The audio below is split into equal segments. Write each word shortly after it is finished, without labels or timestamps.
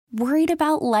Worried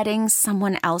about letting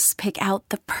someone else pick out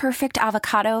the perfect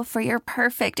avocado for your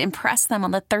perfect impress them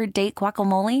on the third date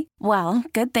guacamole? Well,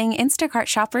 good thing Instacart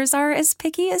shoppers are as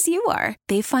picky as you are.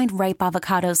 They find ripe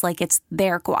avocados like it's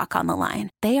their guac on the line.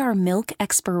 They are milk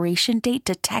expiration date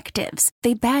detectives.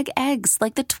 They bag eggs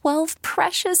like the 12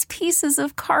 precious pieces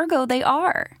of cargo they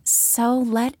are. So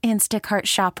let Instacart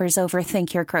shoppers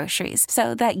overthink your groceries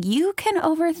so that you can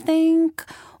overthink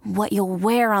what you'll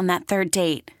wear on that third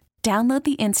date. Download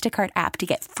the Instacart app to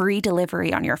get free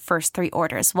delivery on your first 3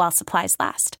 orders while supplies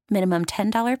last. Minimum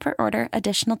 $10 per order.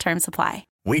 Additional terms apply.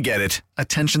 We get it.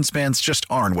 Attention spans just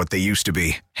aren't what they used to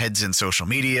be. Heads in social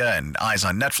media and eyes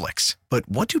on Netflix. But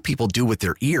what do people do with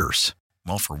their ears?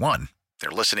 Well, for one, they're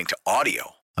listening to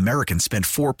audio. Americans spend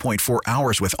 4.4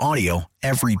 hours with audio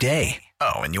every day.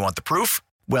 Oh, and you want the proof?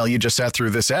 Well, you just sat through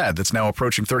this ad that's now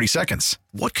approaching 30 seconds.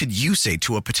 What could you say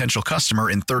to a potential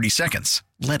customer in 30 seconds?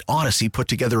 Let Odyssey put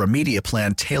together a media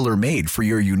plan tailor-made for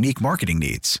your unique marketing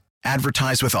needs.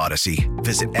 Advertise with Odyssey.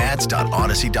 Visit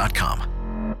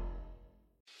ads.odyssey.com.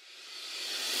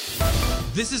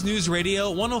 This is News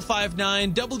Radio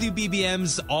 105.9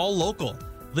 WBBM's All Local.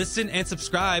 Listen and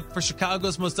subscribe for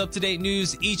Chicago's most up-to-date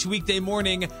news each weekday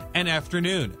morning and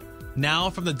afternoon. Now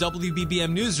from the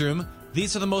WBBM Newsroom,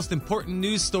 these are the most important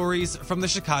news stories from the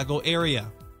Chicago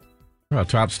area. Our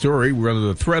top story, we're under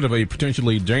the threat of a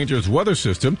potentially dangerous weather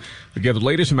system. We get the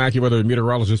latest from AccuWeather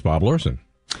meteorologist Bob Larson.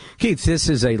 Keith, this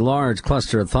is a large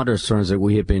cluster of thunderstorms that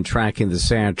we have been tracking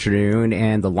this afternoon,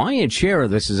 and the lion's share of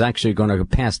this is actually going to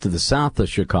pass to the south of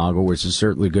Chicago, which is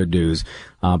certainly good news,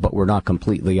 but we're not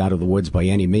completely out of the woods by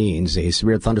any means. A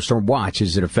severe thunderstorm watch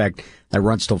is in effect that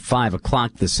runs till 5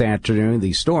 o'clock this afternoon.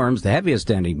 These storms, the heaviest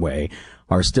anyway,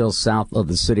 are still south of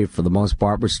the city for the most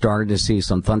part. We're starting to see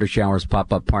some thunder showers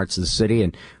pop up parts of the city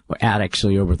and out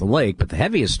actually over the lake, but the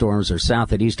heaviest storms are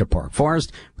south and east of Park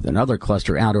Forest, with another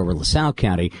cluster out over LaSalle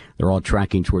County. They're all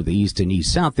tracking toward the east and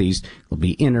east-southeast. They'll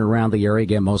be in and around the area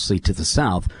again, mostly to the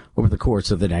south, over the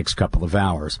course of the next couple of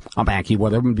hours. I'm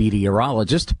AccuWeather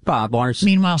meteorologist Bob Larson.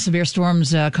 Meanwhile, severe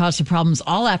storms caused some problems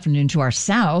all afternoon to our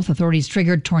south. Authorities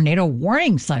triggered tornado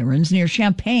warning sirens near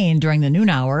Champaign during the noon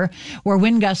hour, where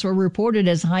wind gusts were reported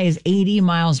as high as 80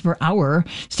 miles per hour.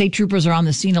 State troopers are on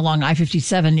the scene along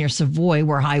I-57 near Savoy,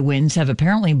 where high winds have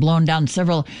apparently blown down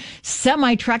several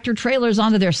semi-tractor trailers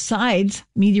onto their sides.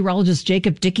 Meteorologist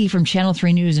Jacob Dickey from Channel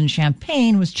 3 News in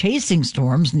Champaign was chasing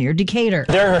storms near Decatur.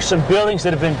 There are some buildings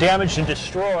that have been damaged and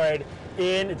destroyed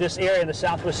in this area in the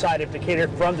southwest side of Decatur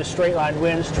from the straight line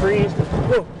winds. Trees,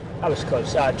 whew, that was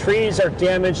close. Trees are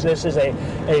damaged. This is a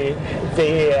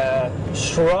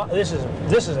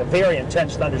very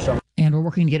intense thunderstorm. And we're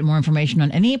working to get more information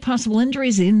on any possible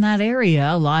injuries in that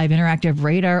area. Live interactive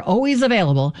radar always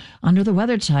available under the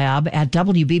weather tab at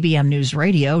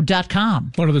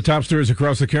WBBMNewsRadio.com. One of the top stories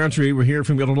across the country. We're hearing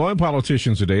from Illinois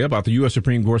politicians today about the U.S.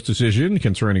 Supreme Court's decision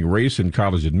concerning race and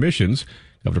college admissions.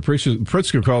 Governor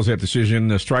Pritzker calls that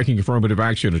decision striking affirmative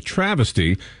action a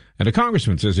travesty, and a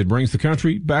congressman says it brings the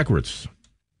country backwards.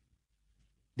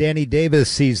 Danny Davis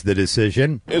sees the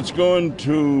decision. It's going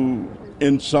to,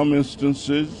 in some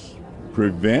instances,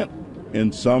 prevent.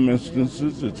 In some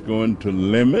instances, it's going to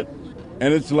limit.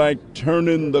 And it's like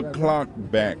turning the clock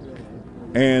back.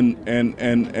 And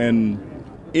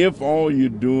if all you're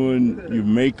doing, you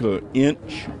make an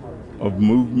inch of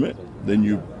movement, then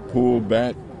you pull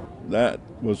back. That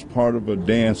was part of a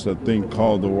dance, I think,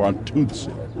 called the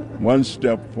Watusi. 1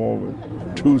 step forward,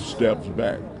 2 steps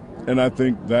back. And I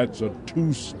think that's a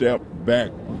 2-step back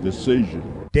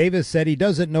decision. Davis said he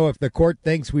doesn't know if the court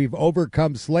thinks we've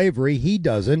overcome slavery. He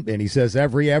doesn't, and he says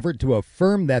every effort to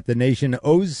affirm that the nation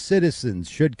owes citizens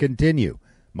should continue.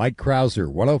 Mike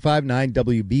Krauser, 105.9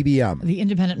 WBBM. The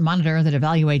independent monitor that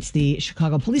evaluates the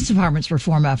Chicago Police Department's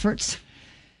reform efforts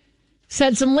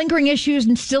said some lingering issues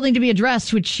still need to be addressed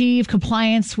to achieve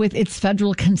compliance with its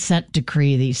federal consent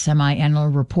decree. The semi-annual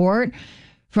report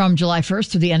from July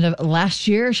 1st to the end of last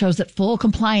year shows that full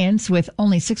compliance with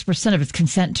only 6% of its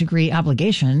consent decree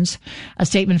obligations. A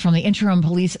statement from the interim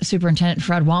police superintendent,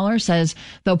 Fred Waller, says,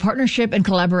 though partnership and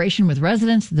collaboration with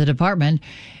residents of the department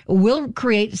will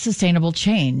create sustainable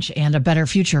change and a better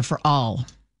future for all.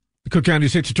 The Cook County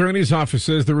State's Attorney's Office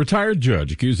says the retired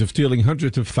judge accused of stealing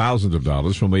hundreds of thousands of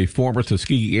dollars from a former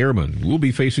Tuskegee Airman will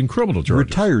be facing criminal charges.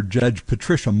 Retired Judge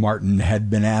Patricia Martin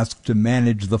had been asked to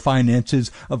manage the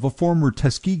finances of a former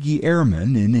Tuskegee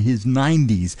Airman in his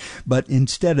 90s, but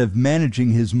instead of managing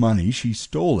his money, she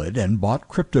stole it and bought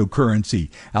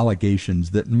cryptocurrency, allegations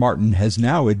that Martin has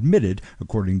now admitted,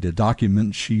 according to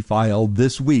documents she filed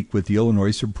this week with the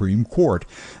Illinois Supreme Court.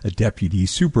 A deputy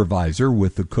supervisor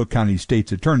with the Cook County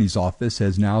State's Attorney's Attorney's Office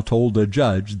has now told a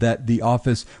judge that the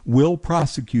office will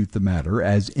prosecute the matter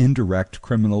as indirect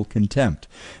criminal contempt.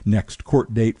 Next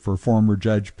court date for former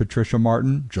Judge Patricia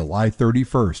Martin, July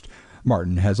 31st.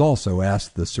 Martin has also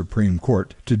asked the Supreme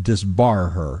Court to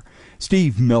disbar her.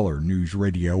 Steve Miller, News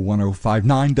Radio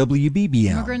 105.9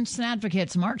 WBBM. Immigrants and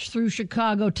advocates marched through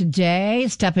Chicago today,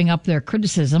 stepping up their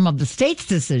criticism of the state's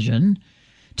decision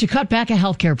to cut back a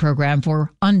health care program for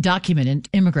undocumented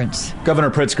immigrants. Governor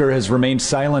Pritzker has remained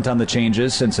silent on the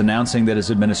changes since announcing that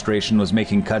his administration was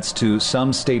making cuts to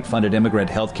some state-funded immigrant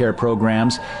health care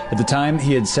programs. At the time,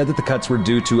 he had said that the cuts were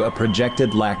due to a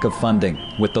projected lack of funding.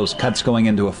 With those cuts going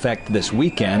into effect this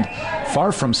weekend,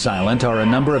 far from silent are a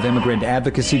number of immigrant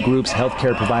advocacy groups, health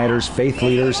care providers, faith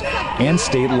leaders, and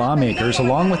state lawmakers,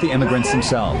 along with the immigrants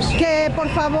themselves.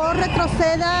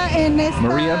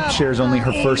 Maria shares only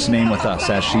her first name with us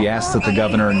as she asked that the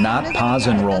governor not pause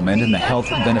enrollment in the Health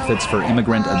Benefits for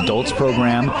Immigrant Adults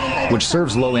program, which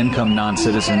serves low-income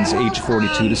non-citizens age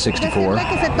 42 to 64.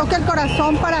 Maria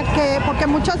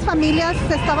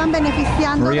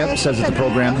says that the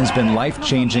program has been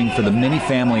life-changing for the many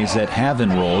families that have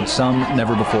enrolled, some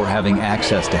never before having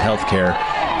access to health care,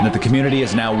 and that the community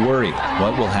is now worried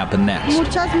what will happen next.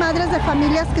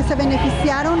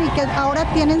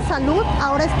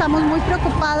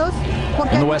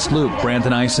 In the West Loop,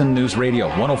 Brandon Eisen, News Radio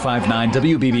 105.9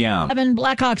 WBBM. 7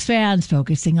 Blackhawks fans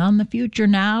focusing on the future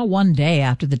now, one day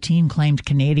after the team claimed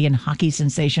Canadian hockey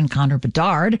sensation Connor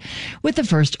Bedard with the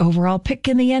first overall pick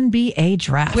in the NBA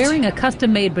draft. Wearing a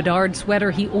custom-made Bedard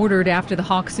sweater he ordered after the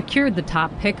Hawks secured the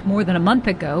top pick more than a month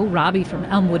ago, Robbie from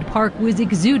Elmwood Park was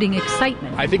exuding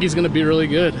excitement. I think he's going to be really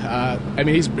good.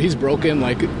 He's broken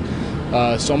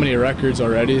so many records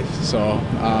already, so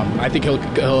I think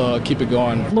he'll keep it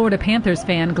going. Florida Panthers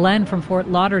fan Glenn from Fort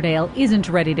Lauderdale isn't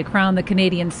ready to crown the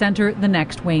Canadian center the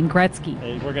next Wayne Gretzky.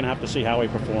 We're going to have to see how he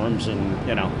performs,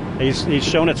 and he's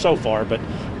shown it so far, but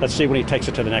let's see when he takes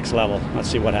it to the next level. Let's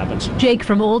see what happens. Jake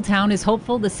from Old Town is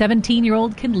hopeful the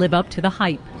 17-year-old can live up to the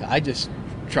hype. I just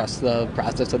trust the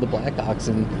process of the Blackhawks,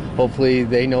 and hopefully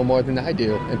they know more than I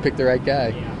do and pick the right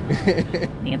guy.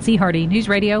 Nancy Hardy, News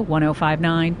Radio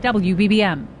 105.9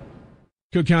 WBBM.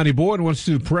 Cook County Board wants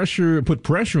to put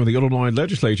pressure on the Illinois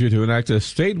legislature to enact a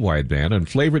statewide ban on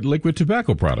flavored liquid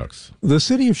tobacco products. The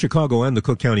City of Chicago and the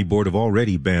Cook County Board have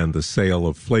already banned the sale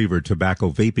of flavored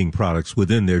tobacco vaping products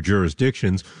within their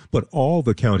jurisdictions, but all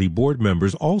the county board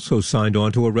members also signed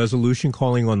on to a resolution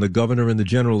calling on the governor and the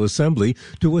General Assembly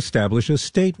to establish a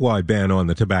statewide ban on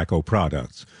the tobacco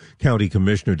products. County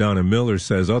Commissioner Donna Miller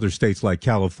says other states like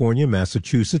California,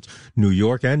 Massachusetts, New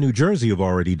York, and New Jersey have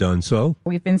already done so.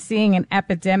 We've been seeing an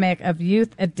epidemic of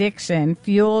youth addiction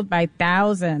fueled by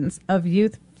thousands of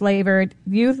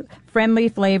youth-friendly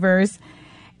flavors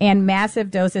and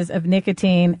massive doses of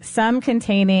nicotine, some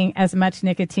containing as much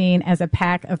nicotine as a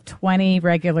pack of 20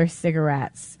 regular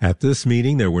cigarettes. At this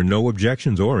meeting, there were no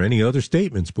objections or any other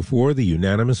statements before the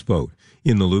unanimous vote.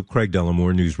 In the Loop, Craig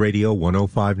Dellamore, News Radio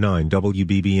 105.9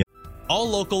 WBBM. All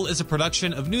Local is a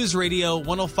production of News Radio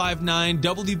 105.9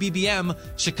 WBBM,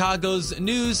 Chicago's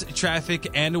news, traffic,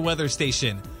 and weather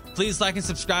station. Please like and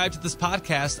subscribe to this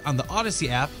podcast on the Odyssey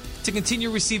app to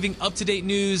continue receiving up-to-date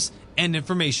news and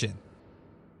information.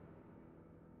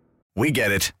 We get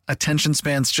it. Attention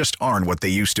spans just aren't what they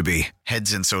used to be.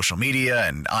 Heads in social media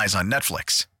and eyes on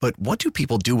Netflix. But what do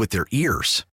people do with their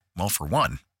ears? Well, for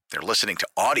one, they're listening to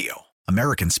audio.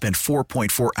 Americans spend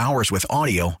 4.4 hours with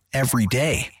audio every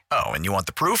day. Oh, and you want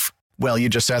the proof? Well, you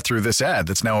just sat through this ad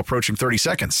that's now approaching 30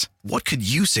 seconds. What could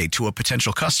you say to a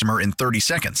potential customer in 30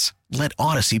 seconds? Let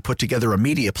Odyssey put together a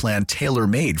media plan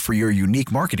tailor-made for your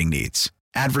unique marketing needs.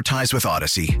 Advertise with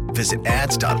Odyssey. Visit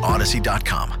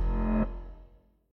ads.odyssey.com.